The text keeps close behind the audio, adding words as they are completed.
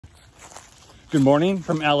Good morning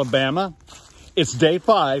from Alabama. It's day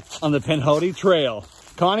 5 on the Pinhoti Trail.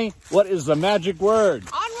 Connie, what is the magic word?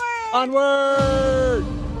 Onward! Onward!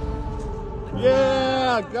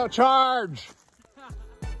 Yeah, go charge!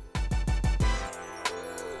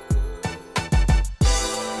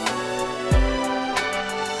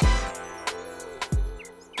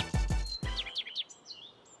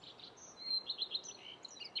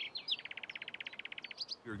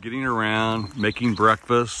 You're getting around, making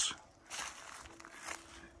breakfast.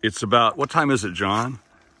 It's about, what time is it, John?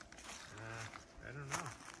 I don't know.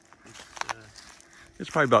 It's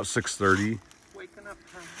probably about 6:30. Waking up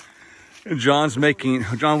time. And John's making,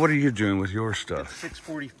 John, what are you doing with your stuff? It's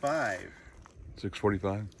 6:45.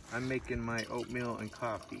 6:45? I'm making my oatmeal and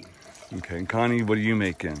coffee. Okay, and Connie, what are you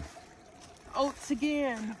making? Oats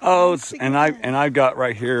again. Oats, and I've got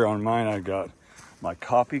right here on mine, I've got my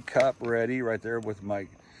coffee cup ready right there with my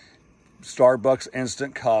Starbucks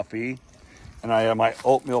instant coffee. And I have my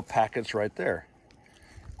oatmeal packets right there.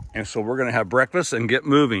 And so we're gonna have breakfast and get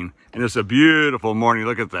moving. And it's a beautiful morning,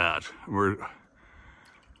 look at that.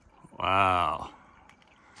 Wow.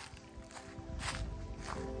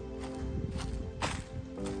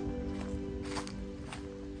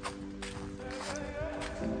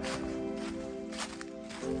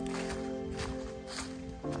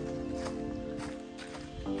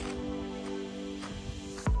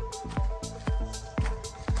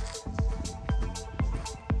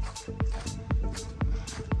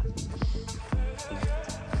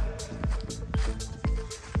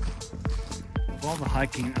 All the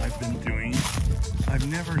hiking I've been doing, I've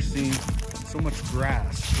never seen so much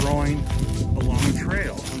grass growing along the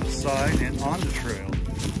trail, on the side and on the trail,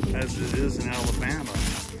 as it is in Alabama.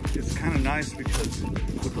 It's kind of nice because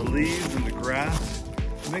with the leaves and the grass,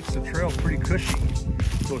 it makes the trail pretty cushy,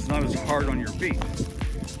 so it's not as hard on your feet.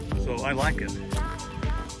 So I like it.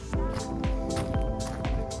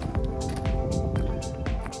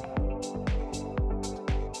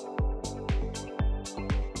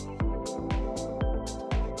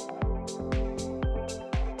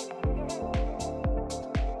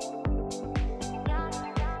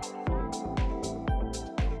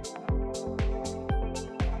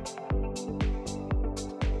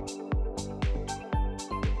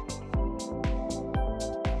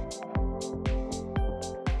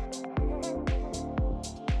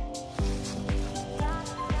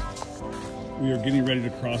 We are getting ready to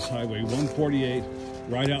cross Highway 148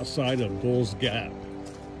 right outside of Bull's Gap.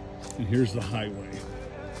 And here's the highway.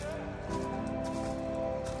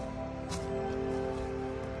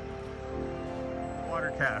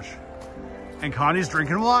 Water cache. And Connie's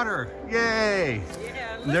drinking water. Yay!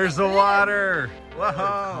 Yeah, There's the water. Whoa!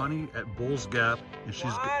 Connie at Bull's Gap. And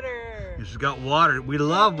she's got water. We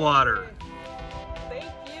love water. Thank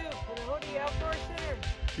you, Pinhoti Outdoor Center.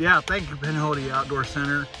 Yeah, thank you, Pinhoti Outdoor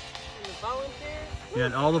Center. Volunteers. Yeah,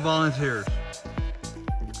 and all the volunteers.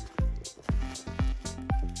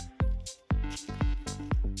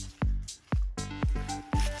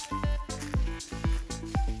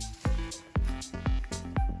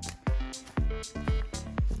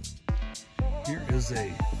 Here is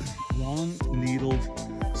a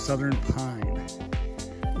long-needled southern pine.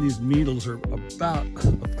 These needles are about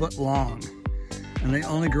a foot long, and they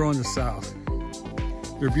only grow in the south.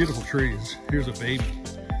 They're beautiful trees. Here's a baby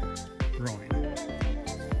growing.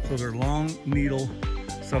 So they're long needle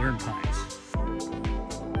southern pines.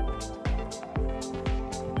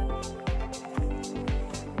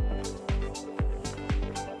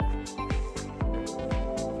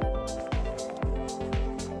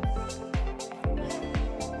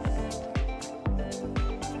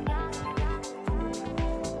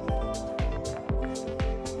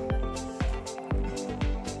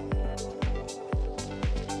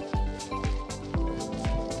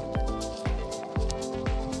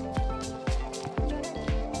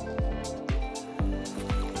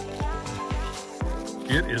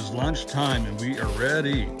 It is lunchtime and we are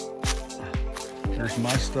ready. Here's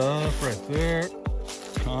my stuff right there.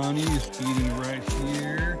 Connie is eating right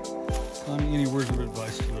here. Connie, any words of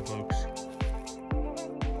advice to the folks?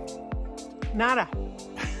 Nada.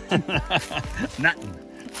 Nothing.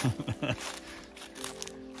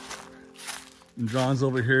 And John's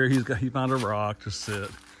over here. He found a rock to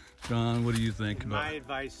sit. John, what do you think about My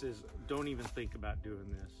advice is don't even think about doing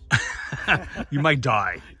this. You might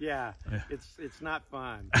die. Yeah, it's not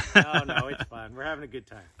fun. No, it's fun. We're having a good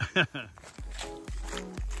time.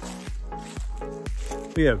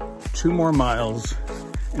 We have 2 more miles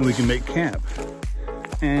and we can make camp.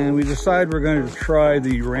 And we decide we're going to try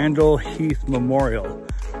the Randall Heath Memorial.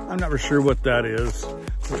 I'm not sure what that is,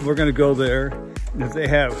 but we're going to go there. And if they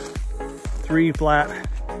have 3 flat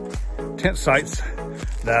tent sites,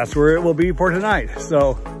 that's where it will be for tonight.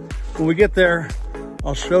 So when we get there,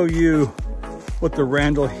 I'll show you what the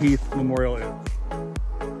Randall Heath Memorial is.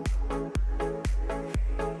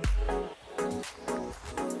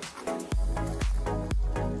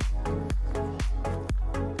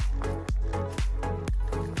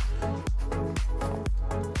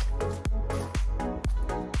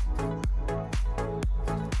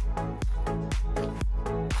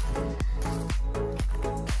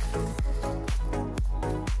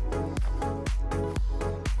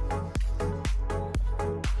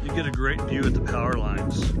 You get a great view at the power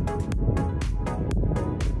lines.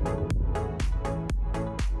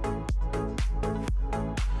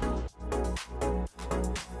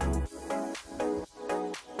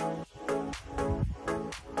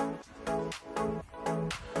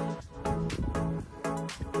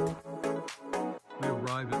 We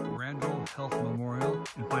arrive at Randall Heath Memorial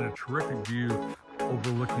and find a terrific view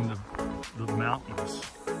overlooking the mountains.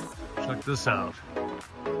 Check this out.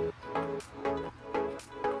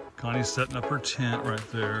 Connie's setting up her tent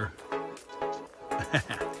right there.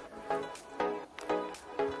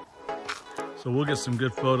 So we'll get some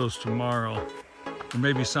good photos tomorrow, or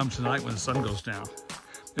maybe some tonight when the sun goes down.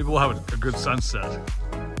 Maybe we'll have a good sunset.